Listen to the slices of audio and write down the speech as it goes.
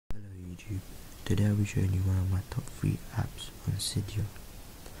YouTube. Today I'll be showing you one of my top 3 apps on Cydia.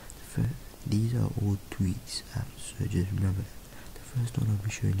 These are all tweets apps, so just remember that. The first one I'll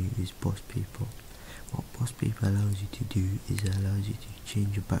be showing you is Boss Paper. What Boss Paper allows you to do is it allows you to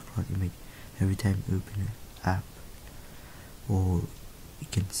change your background image every time you open an app, or you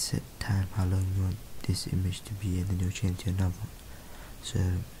can set time how long you want this image to be, and then you'll change to another one. So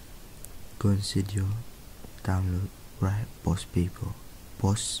go on Cydia, download, write Boss Paper.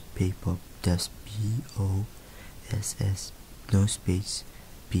 Boss Paper, that's BOSS, no space,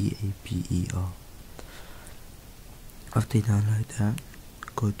 PAPER. After you download that,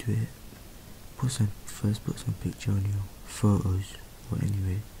 go to it, first put some picture on your photos or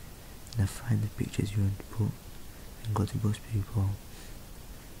anyway, and then find the pictures you want to put, and go to Boss Paper,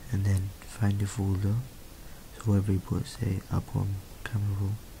 and then find the folder. So wherever you put, say album, camera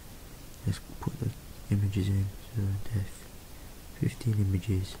roll, just put the images in. So there's 15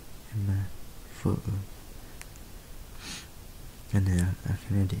 images in my photo, and then I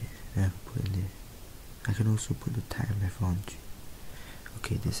can edit it, and I can put in there. I can also put the time if I want to.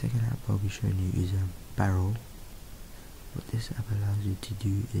 Okay, the second app I'll be showing you is Barrel. What this app allows you to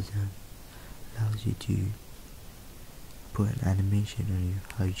do is allows you to put an animation on you,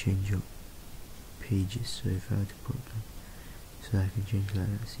 how you change your pages. So if I were to put them, so I can change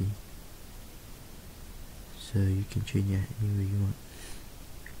like that, see? So you can change it any way you want.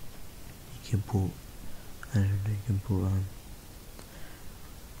 You can put, I don't know, you can put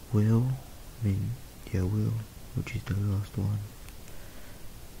Will, Will, which is the last one.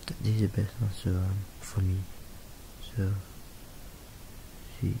 This is the best one, so for me. So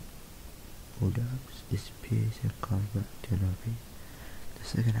see, all the apps disappears and comes back to another page. The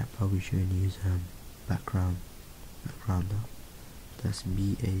second app I'll be showing you is Backgrounder. That's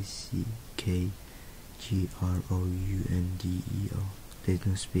BACKGROUNDER. There's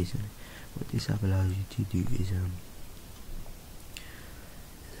no space in it. What this app allows you to do is it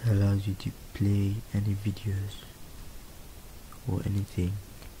allows you to play any videos or anything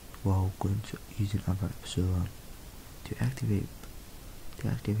while going to using other apps. So to activate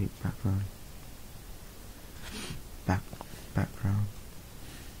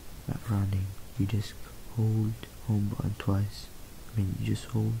backgrounding, you just hold home button twice. You just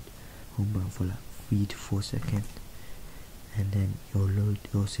hold home button for like 3 to 4 seconds, and then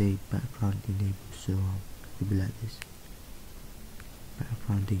you'll say background enabled. So it'll be like this,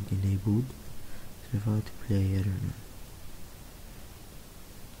 backgrounding enabled. So if I were to play, I don't know,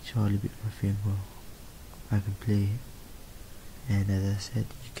 Charlie bit my finger, I can play it, and as I said,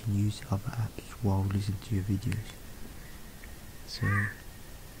 you can use other apps while listening to your videos. So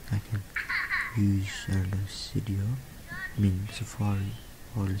I can use, I don't know, Cydia, Safari,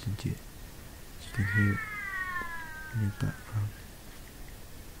 while listening to it. So you can hear it in the background.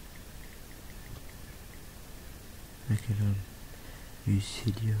 I can use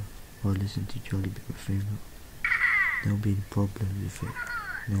Cydia while listening to Charlie bit my finger. There won't be any problems with it.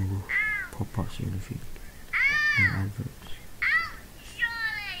 No pop-ups or anything, no adverts,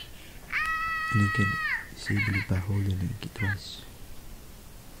 and you can disable it by holding it twice.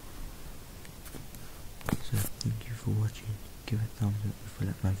 So thank you for watching. Give a thumbs up if you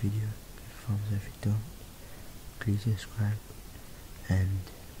like my video, give a thumbs up if you don't, please subscribe and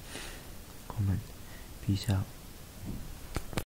comment. Peace out.